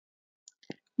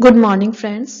Good morning,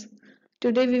 friends.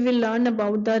 Today we will learn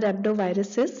about the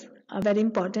rhabdoviruses. A very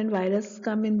important virus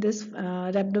come in this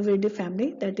rhabdoviridae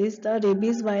family, that is the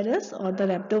rabies virus or the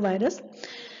rhabdovirus.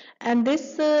 And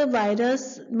this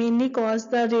virus mainly causes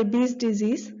the rabies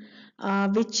disease,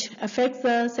 which affects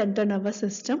the central nervous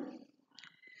system.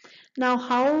 Now,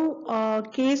 how a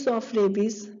case of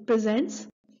rabies presents?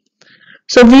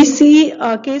 So we see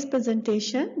a case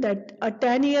presentation that a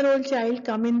 10-year-old child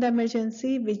come in the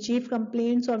emergency with chief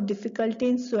complaints of difficulty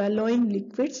in swallowing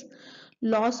liquids,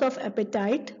 loss of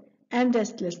appetite and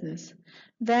restlessness.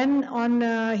 When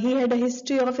he had a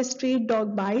history of a street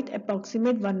dog bite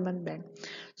approximate 1 month back.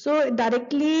 So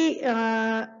directly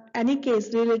any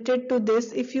case related to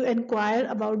this, if you inquire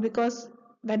about, because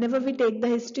whenever we take the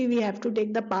history we have to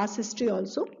take the past history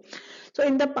also. So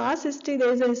in the past history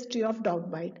there is a history of dog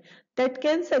bite that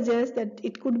can suggest that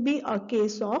it could be a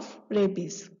case of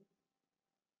rabies.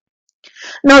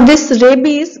 Now this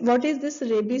rabies, what is this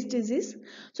rabies disease?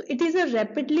 So it is a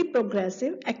rapidly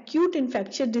progressive acute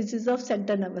infectious disease of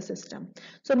central nervous system.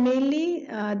 So mainly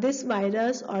this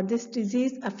virus or this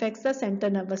disease affects the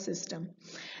central nervous system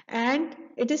and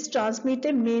it is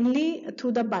transmitted mainly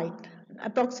through the bite.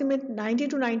 Approximate 90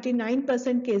 to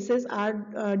 99% cases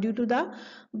are due to the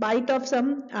bite of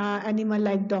some animal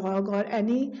like dog or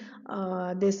any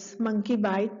this monkey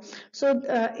bite. So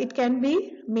it can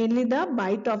be mainly the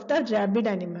bite of the rabid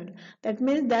animal. That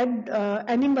means that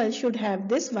animal should have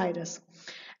this virus.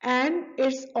 And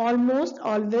it's almost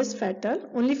always fatal.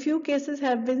 Only few cases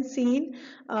have been seen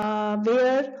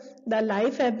where the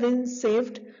life have been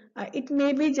saved. It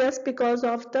may be just because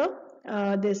of the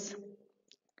this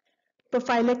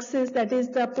prophylaxis, that is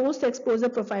the post-exposure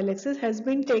prophylaxis has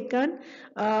been taken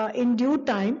in due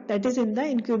time, that is in the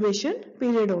incubation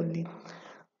period only.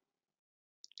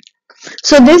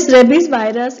 So this rabies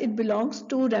virus, it belongs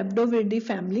to Rhabdoviridae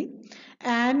family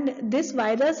and this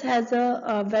virus has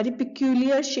a very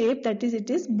peculiar shape, that is it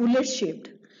is bullet shaped.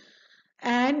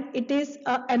 And it is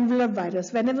an envelope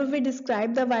virus. Whenever we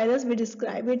describe the virus, we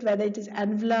describe it whether it is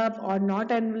envelope or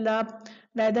not envelope,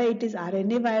 whether it is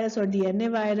RNA virus or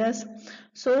DNA virus.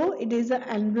 So it is an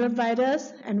envelope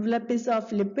virus. Envelope is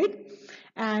of lipid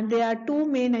and there are two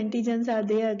main antigens are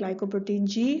there, glycoprotein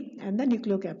G and the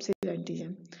nucleocapsid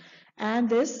antigen. And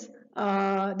this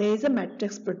there is a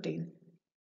matrix protein.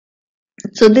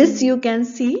 So this you can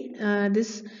see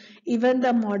this. Even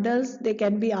the models, they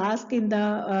can be asked in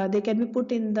the they can be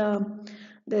put in the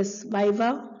this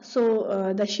viva.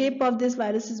 So the shape of this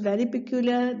virus is very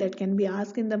peculiar, that can be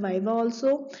asked in the viva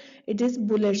also. It is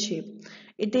bullet shape.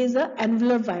 It is a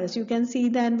envelope virus. You can see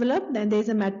the envelope, then there is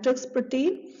a matrix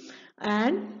protein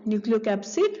and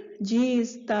nucleocapsid. G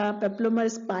is the papillomer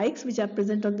spikes which are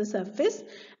present on the surface,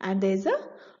 and there is a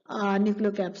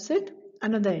nucleocapsid,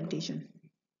 another antigen.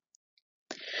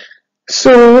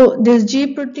 So this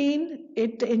G protein,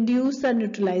 it induces the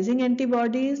neutralizing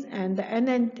antibodies, and the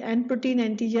N protein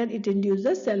antigen, it induces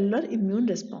the cellular immune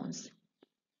response.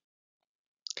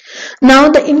 Now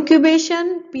the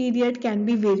incubation period can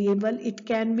be variable. It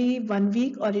can be 1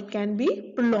 week or it can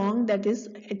be prolonged, that is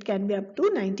it can be up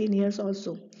to 19 years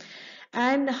also.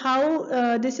 And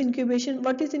how this incubation,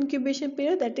 what is incubation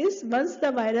period? That is once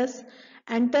the virus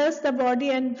enters the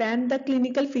body and when the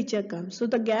clinical feature comes. So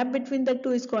the gap between the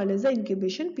two is called as the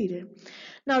incubation period.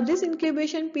 Now this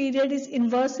incubation period is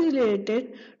inversely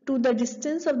related to the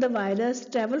distance of the virus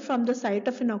travel from the site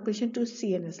of inoculation to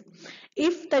CNS.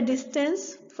 If the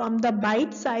distance from the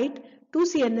bite site to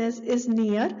CNS is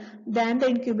near, then the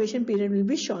incubation period will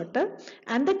be shorter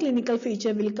and the clinical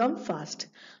feature will come fast.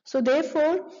 So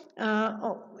therefore,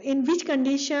 in which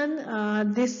condition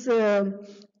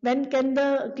when can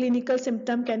the clinical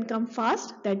symptom can come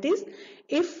fast? That is,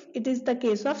 if it is the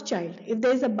case of child. If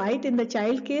there is a bite in the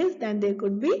child case, then there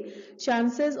could be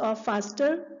chances of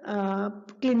faster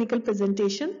clinical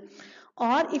presentation.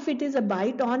 Or if it is a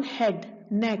bite on head,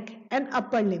 neck and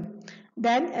upper limb,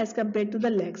 then as compared to the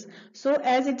legs. So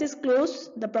as it is close,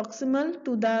 the proximal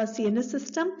to the CNS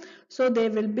system, so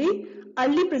there will be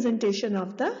early presentation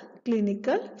of the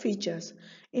clinical features.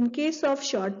 In case of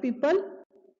short people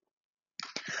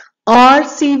or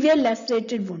severe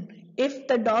lacerated wound, if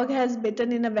the dog has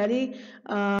bitten in a very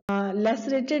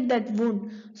lacerated that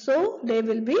wound, so there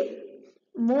will be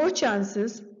more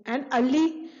chances and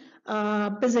early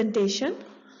presentation,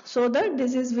 so the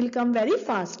disease will come very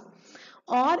fast.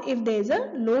 Or if there is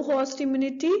a low host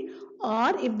immunity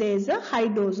or if there is a high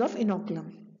dose of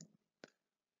inoculum.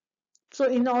 So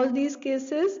in all these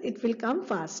cases it will come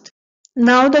fast.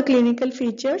 Now the clinical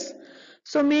features.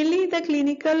 So mainly the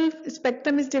clinical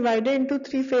spectrum is divided into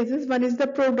three phases. One is the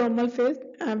prodromal phase,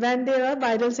 when there are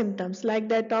viral symptoms like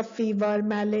that of fever,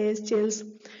 malaise, chills.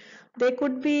 They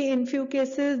could be, in few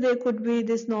cases, there could be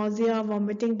this nausea,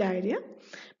 vomiting, diarrhea,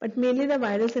 but mainly the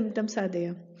viral symptoms are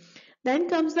there. Then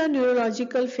comes the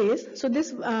neurological phase. So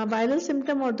this viral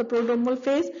symptom or the prodromal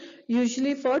phase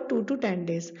usually for 2 to 10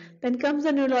 days. Then comes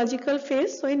the neurological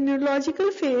phase. So in neurological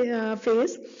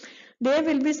phase, there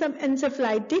will be some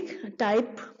encephalitic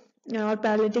type or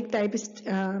paralytic type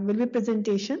will be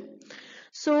presentation.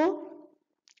 So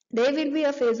there will be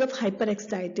a phase of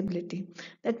hyperexcitability.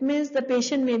 That means the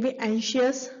patient may be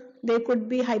anxious, there could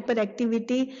be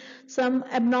hyperactivity, some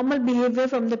abnormal behavior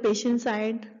from the patient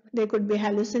side, there could be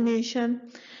hallucination,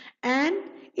 and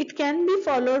it can be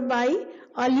followed by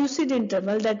a lucid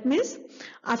interval. That means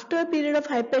after a period of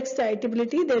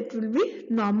hyperexcitability, that will be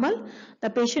normal, the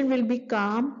patient will be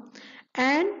calm,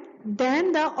 and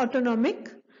then the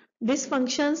autonomic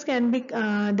dysfunctions can be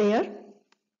there.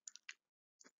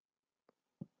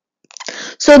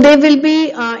 So there will be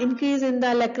increase in the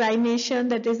lacrimation,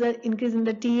 that is the increase in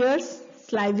the tears,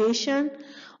 salivation,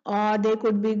 or there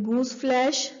could be goose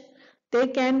flesh. They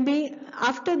can be,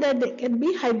 after that there can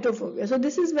be hydrophobia. So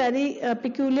this is very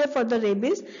peculiar for the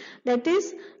rabies. That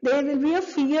is, there will be a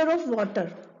fear of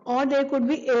water, or there could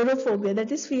be aerophobia,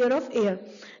 that is fear of air.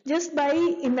 Just by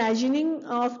imagining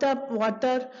of the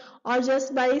water or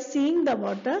just by seeing the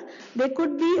water, there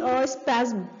could be a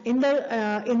spasm in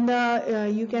the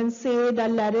you can say the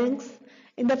larynx,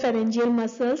 in the pharyngeal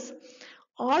muscles,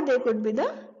 or there could be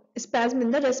the spasm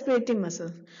in the respiratory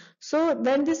muscles. So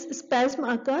when this spasm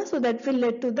occurs, so that will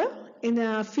lead to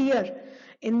the fear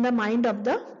in the mind of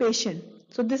the patient.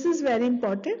 So this is very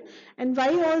important. And why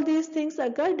all these things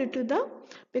occur? Due to the,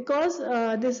 because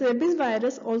this rabies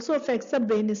virus also affects the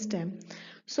brain stem.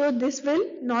 So this will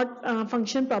not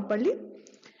function properly.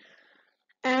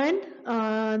 And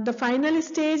the final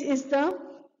stage is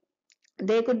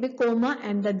there could be coma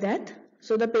and the death.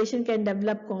 So the patient can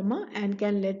develop coma and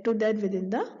can lead to death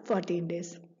within the 14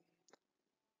 days.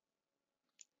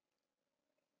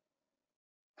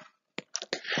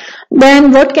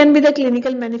 Then what can be the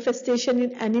clinical manifestation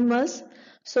in animals?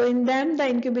 So in them the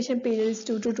incubation period is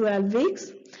 2 to 12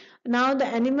 weeks. Now the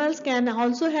animals can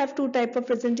also have two type of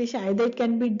presentation, either it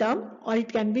can be dumb or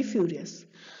it can be furious.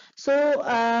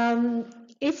 So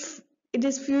if it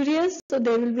is furious, so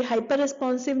there will be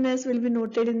hyper-responsiveness will be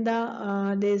noted in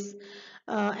the this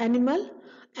animal,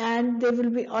 and they will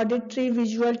be auditory,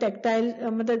 visual, tactile,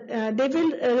 they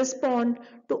will respond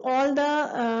to all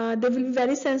the, they will be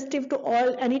very sensitive to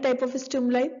all any type of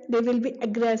stimuli, they will be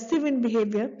aggressive in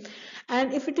behavior,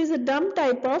 and if it is a dumb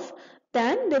type of,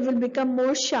 then they will become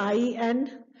more shy, and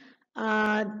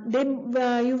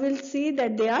you will see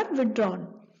that they are withdrawn.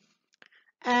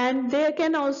 And they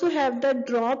can also have the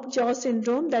drop jaw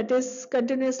syndrome, that is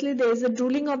continuously there is a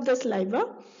drooling of the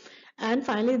saliva, and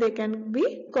finally they can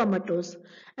be comatose.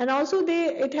 And also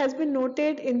it has been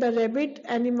noted in the rabid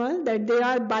animal that they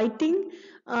are biting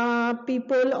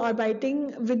people or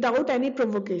biting without any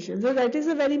provocation. So that is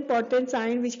a very important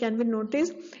sign which can be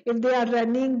noticed. If they are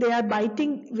running, they are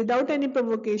biting without any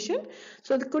provocation.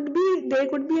 So there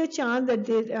could be a chance that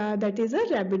that is a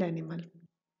rabid animal.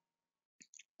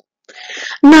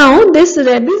 Now, this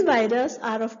rabies virus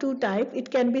are of two types. It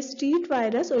can be street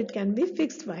virus or it can be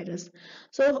fixed virus.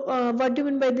 So, what do you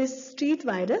mean by this street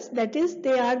virus? That is,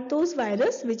 they are those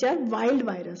virus which are wild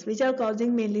virus, which are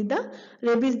causing mainly the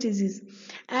rabies disease.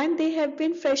 And they have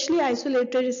been freshly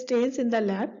isolated strains in the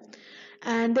lab,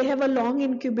 and they have a long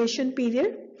incubation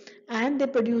period, and they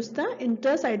produce the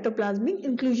intracytoplasmic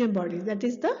inclusion bodies, that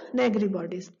is the Negri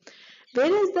bodies.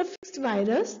 Whereas the fixed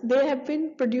virus, they have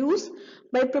been produced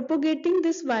by propagating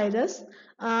this virus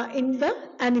in the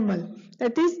animal.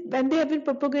 That is, when they have been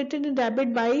propagated in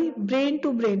rabbit by brain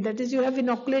to brain, that is, you have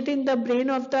inoculated in the brain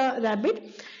of the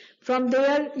rabbit. From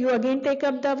there, you again take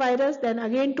up the virus, then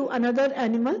again to another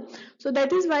animal. So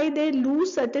that is why they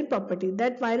lose certain properties.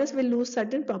 That virus will lose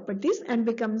certain properties and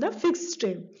become the fixed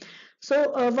strain.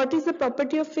 So what is the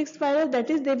property of fixed virus? That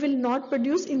is, they will not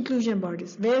produce inclusion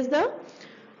bodies. Whereas the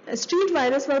street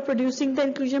virus were producing the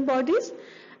inclusion bodies,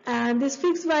 and this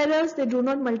fixed virus, they do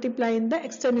not multiply in the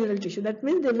extraneural tissue. That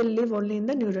means they will live only in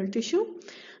the neural tissue.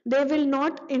 They will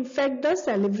not infect the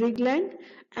salivary gland,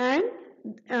 and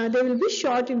there will be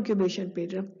short incubation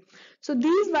period. So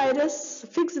these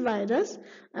fixed virus,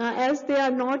 as they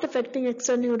are not affecting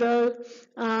extraneural,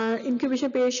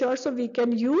 incubation period short, so we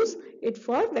can use it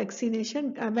for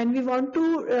vaccination. When we want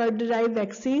to derive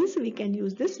vaccines, we can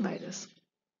use this virus.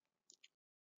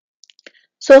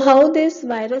 So how this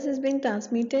virus is being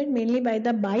transmitted? Mainly by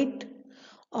the bite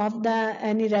of the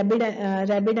any rabid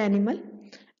animal.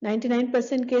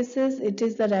 99% cases it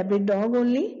is the rabid dog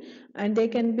only, and there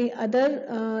can be other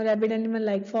rabid animal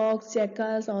like fox,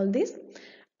 jackals, all this.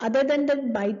 Other than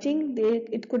that biting,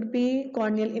 it could be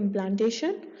corneal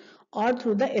implantation or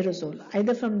through the aerosol,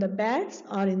 either from the bats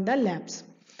or in the labs.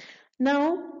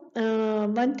 Now,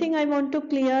 one thing I want to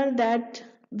clear that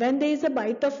when there is a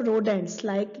bite of rodents,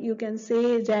 like you can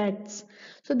say rats,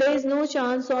 so there is no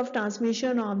chance of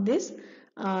transmission of this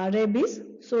rabies.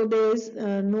 So there is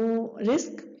no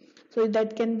risk. So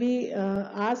that can be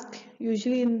asked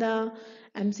usually in the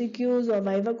MCQs or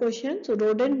Viva question. So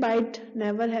rodent bite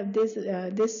never have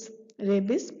this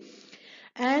rabies.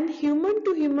 And human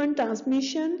to human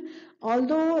transmission,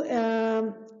 although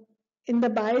in the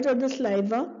bite or the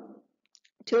saliva,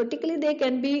 theoretically there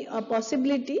can be a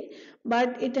possibility,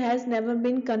 but it has never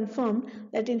been confirmed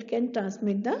that it can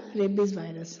transmit the rabies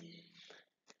virus.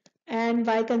 And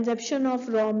by consumption of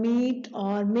raw meat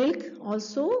or milk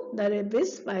also the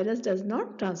rabies virus does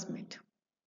not transmit.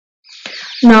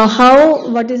 Now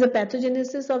what is the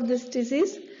pathogenesis of this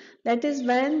disease? That is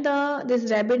when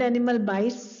this rabid animal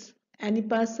bites any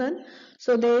person,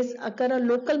 so there is occur a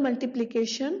local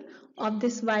multiplication of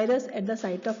this virus at the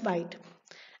site of bite.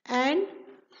 And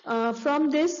from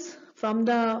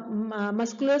the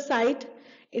muscular site,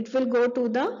 it will go to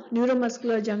the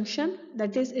neuromuscular junction,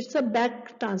 that is it's a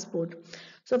back transport.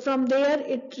 So from there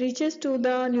it reaches to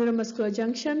the neuromuscular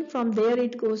junction. From there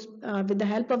it goes with the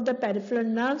help of the peripheral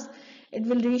nerves, it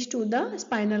will reach to the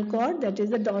spinal cord, that is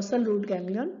the dorsal root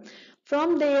ganglion.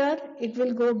 From there it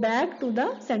will go back to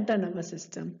the central nervous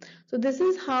system. So this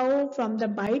is how from the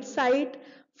bite site,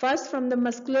 first from the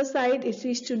muscular side it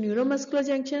reaches to neuromuscular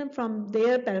junction. From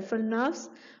there peripheral nerves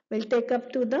will take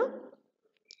up to the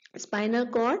spinal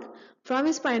cord.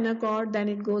 From spinal cord then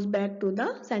it goes back to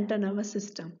the central nervous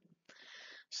system.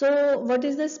 So what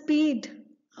is the speed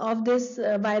of this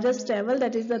virus travel?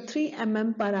 That is the 3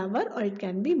 mm per hour, or it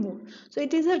can be more. So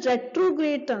it is a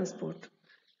retrograde transport.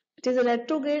 It is a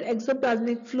retrograde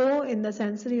exoplasmic flow in the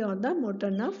sensory or the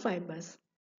motor nerve fibers.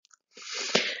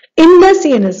 In the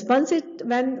CNS,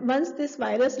 once this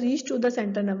virus reaches to the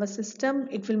central nervous system,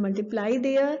 it will multiply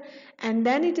there, and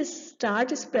then it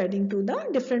start spreading to the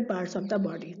different parts of the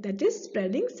body. That is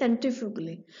spreading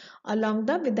centrifugally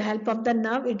with the help of the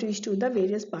nerve. It reaches to the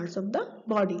various parts of the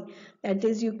body. That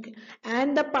is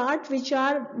and the part which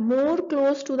are more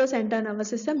close to the central nervous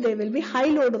system, there will be high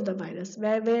load of the virus,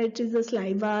 where it is the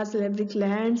saliva, salivary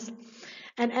glands.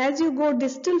 And as you go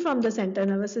distal from the central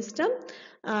nervous system,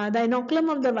 the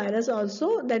inoculum of the virus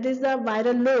also, that is the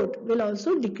viral load, will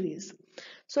also decrease.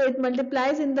 So it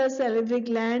multiplies in the salivary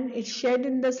gland, it shed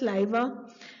in the saliva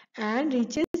and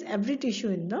reaches every tissue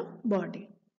in the body.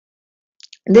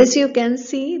 This you can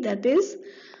see, that is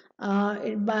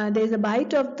there is a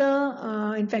bite of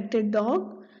the infected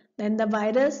dog, then the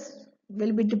virus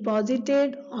will be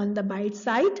deposited on the bite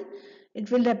site, it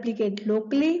will replicate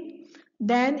locally,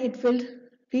 then it will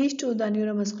reach to the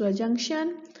neuromuscular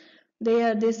junction.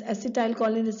 There this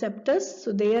acetylcholine receptors,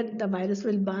 so there the virus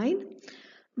will bind.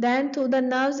 Then through the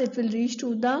nerves it will reach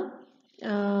to the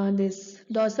this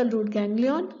dorsal root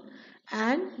ganglion,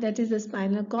 and that is the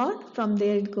spinal cord. From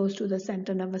there it goes to the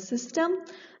central nervous system.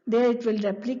 There it will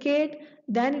replicate.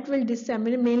 Then it will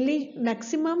disseminate, mainly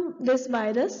maximum this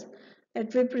virus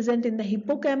that will present in the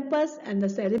hippocampus and the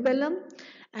cerebellum,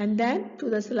 and then to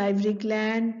the salivary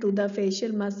gland, to the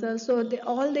facial muscles. So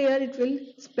all there it will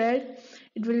spread.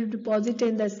 It will deposit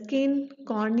in the skin,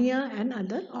 cornea and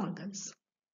other organs.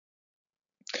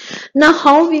 Now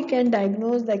how we can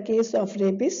diagnose the case of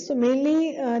rabies? So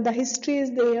mainly the history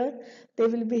is there. There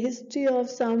will be history of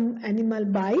some animal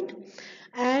bite,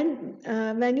 and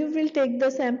when you will take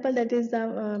the sample, that is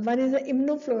the one is the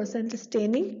immunofluorescence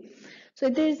staining. So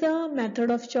it is a method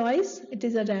of choice. It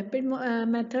is a rapid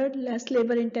method, less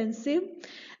labor intensive,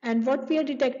 and what we are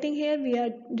detecting here, we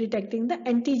are detecting the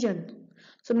antigen.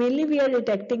 So mainly we are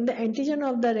detecting the antigen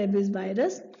of the rabies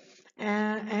virus,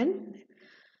 and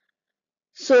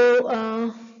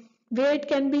so where it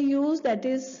can be used, that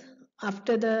is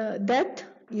after the death,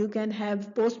 you can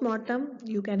have post-mortem,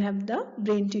 you can have the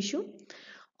brain tissue,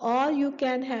 or you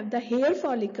can have the hair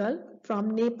follicle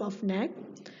from nape of neck,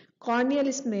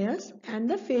 corneal smears and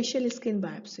the facial skin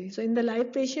biopsy. So in the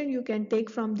live patient you can take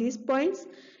from these points,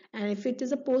 and if it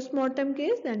is a post-mortem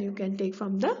case then you can take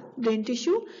from the brain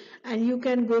tissue, and you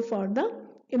can go for the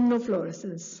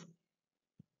immunofluorescence.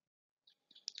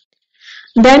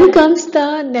 Then comes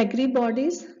the Negri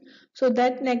bodies. So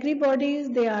that Negri bodies,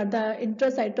 they are the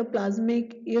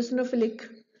intracytoplasmic eosinophilic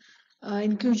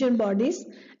inclusion bodies,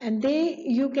 and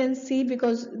you can see,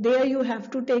 because there you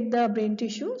have to take the brain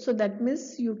tissue, so that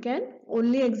means you can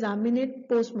only examine it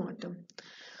post-mortem.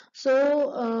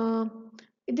 So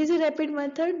it is a rapid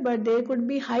method, but there could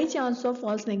be high chance of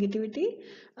false negativity.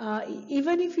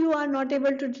 Even if you are not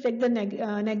able to detect the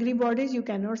negri bodies, you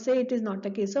cannot say it is not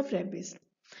a case of rabies.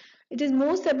 It is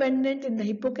most abundant in the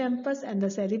hippocampus and the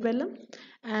cerebellum.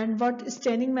 And what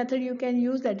staining method you can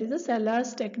use, that is the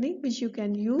Salars technique, which you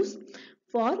can use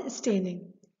for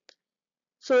staining.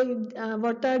 So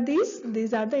what are these?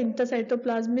 These are the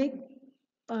intercytoplasmic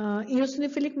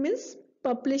eosinophilic, means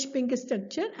purplish pink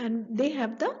structure, and they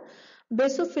have the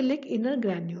basophilic inner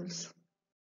granules.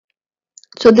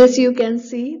 So this you can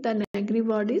see the negri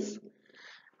bodies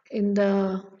in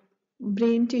the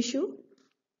brain tissue.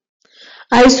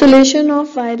 Isolation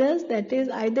of virus, that is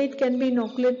either it can be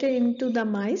inoculated into the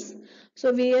mice,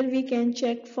 so where we can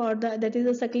check for the, that is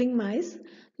the suckling mice,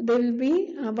 there will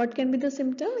be what can be the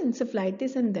symptom,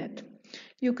 encephalitis and that.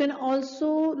 You can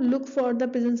also look for the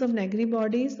presence of negri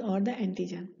bodies or the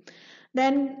antigen.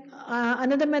 Then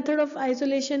another method of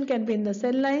isolation can be in the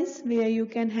cell lines, where you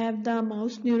can have the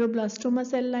mouse neuroblastoma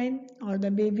cell line or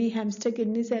the baby hamster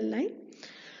kidney cell line.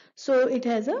 So it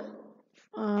has a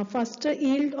faster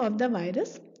yield of the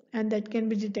virus, and that can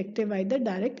be detected by the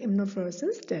direct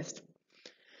immunofluorescence test.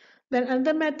 Then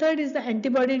another method is the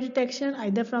antibody detection,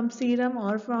 either from serum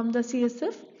or from the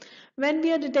CSF. When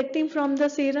we are detecting from the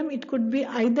serum, it could be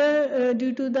either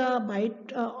due to the bite,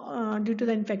 due to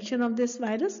the infection of this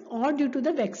virus, or due to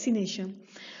the vaccination.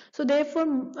 So therefore,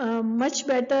 much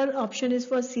better option is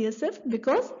for CSF,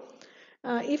 because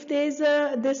if there is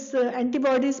this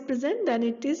antibody is present, then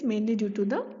it is mainly due to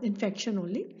the infection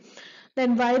only.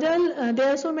 Then viral,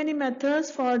 there are so many methods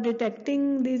for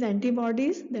detecting these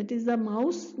antibodies, that is the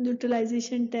mouse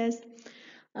neutralization test,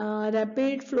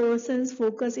 rapid fluorescence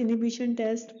focus inhibition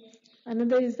test.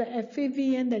 Another is the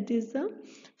FAVN, that is the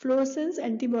fluorescence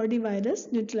antibody virus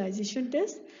neutralization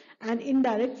test, and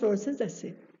indirect fluorescence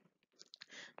assay.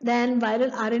 Then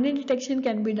viral RNA detection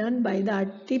can be done by the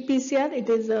RT-PCR. It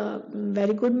is a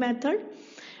very good method,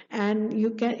 and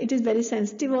you can, it is very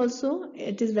sensitive also,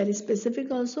 it is very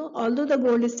specific also, although the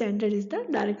gold standard is the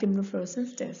direct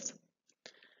immunofluorescence test.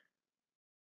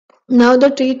 Now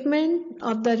the treatment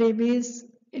of the rabies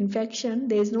infection,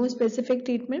 there is no specific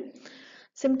treatment.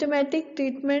 Symptomatic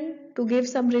treatment to give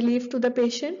some relief to the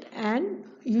patient, and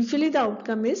usually the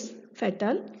outcome is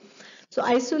fatal. So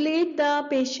isolate the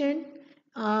patient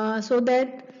so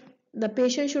that the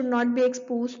patient should not be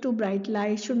exposed to bright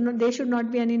light, there should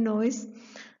not be any noise,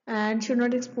 and should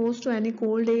not exposed to any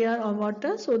cold air or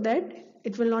water, so that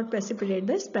it will not precipitate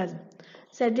the spasm.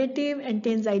 Sedative,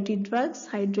 anti-anxiety drugs,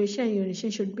 hydration and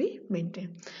urination should be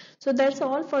maintained. So that's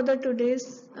all for the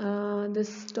today's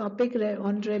this topic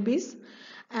on rabies.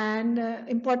 And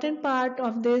important part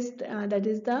of this, that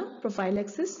is the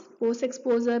prophylaxis, post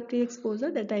exposure, pre exposure,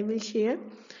 that I will share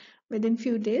within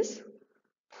few days.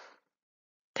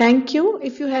 Thank you.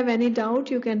 If you have any doubt,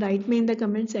 you can write me in the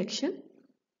comment section.